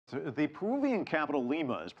The Peruvian capital,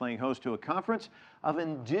 Lima, is playing host to a conference of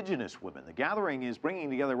indigenous women. The gathering is bringing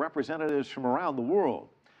together representatives from around the world.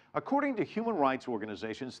 According to human rights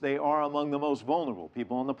organizations, they are among the most vulnerable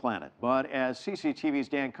people on the planet. But as CCTV's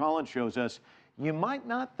Dan Collyns shows us, you might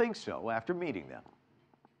not think so after meeting them.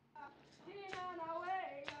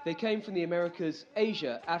 They came from the Americas,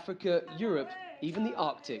 Asia, Africa, Europe, even the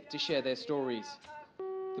Arctic to share their stories.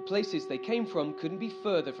 The places they came from couldn't be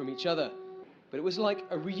further from each other, but it was like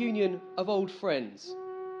a reunion of old friends.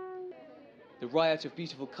 The riot of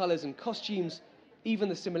beautiful colours and costumes, even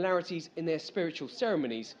the similarities in their spiritual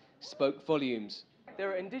ceremonies, spoke volumes. There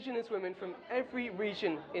are indigenous women from every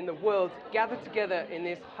region in the world gathered together in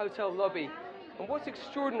this hotel lobby. And what's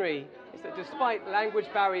extraordinary is that despite language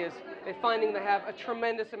barriers, they're finding they have a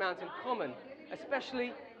tremendous amount in common,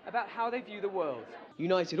 especially about how they view the world.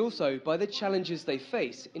 United also by the challenges they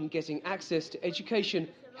face in getting access to education,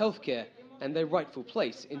 healthcare, and their rightful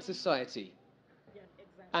place in society.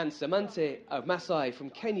 Anne Samante of Masai from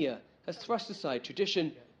Kenya has thrust aside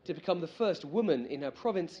tradition to become the first woman in her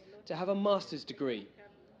province to have a master's degree.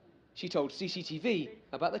 She told CCTV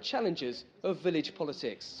about the challenges of village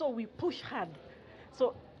politics. So we push hard.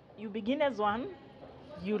 So you begin as one,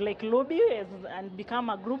 you lobby and become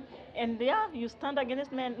a group, and you stand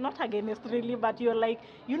against men, not against really, but you're like,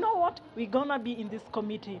 you know what, we're gonna be in this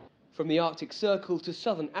committee. From the Arctic Circle to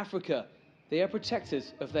southern Africa, they are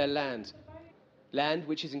protectors of their land. Land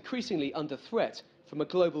which is increasingly under threat from a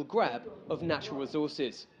global grab of natural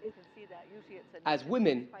resources. As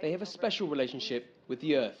women, they have a special relationship with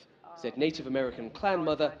the earth, said Native American clan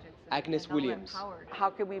mother Agnes Williams. How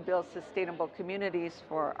can we build sustainable communities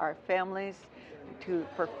for our families,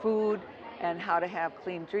 for food, and how to have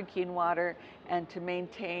clean drinking water, and to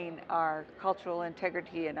maintain our cultural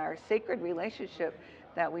integrity and our sacred relationship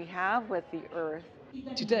that we have with the earth.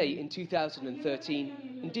 Today, in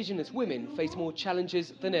 2013, indigenous women face more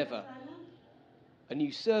challenges than ever. A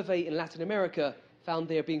new survey in Latin America found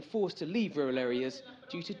they are being forced to leave rural areas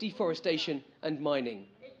due to deforestation and mining.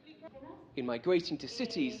 In migrating to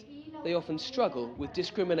cities, they often struggle with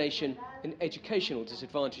discrimination and educational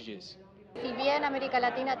disadvantages.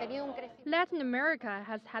 Latin America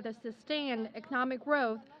has had a sustained economic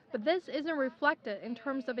growth, but this isn't reflected in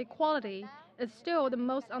terms of equality. It's still the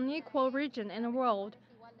most unequal region in the world.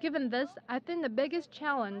 Given this, I think the biggest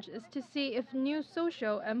challenge is to see if new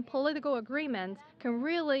social and political agreements can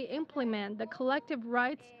really implement the collective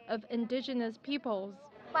rights of indigenous peoples.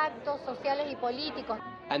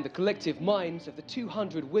 And the collective minds of the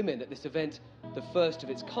 200 women at this event, the first of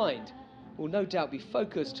its kind, will no doubt be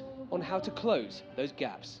focused on how to close those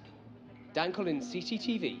gaps. Dan Collyns,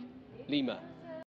 CCTV, Lima.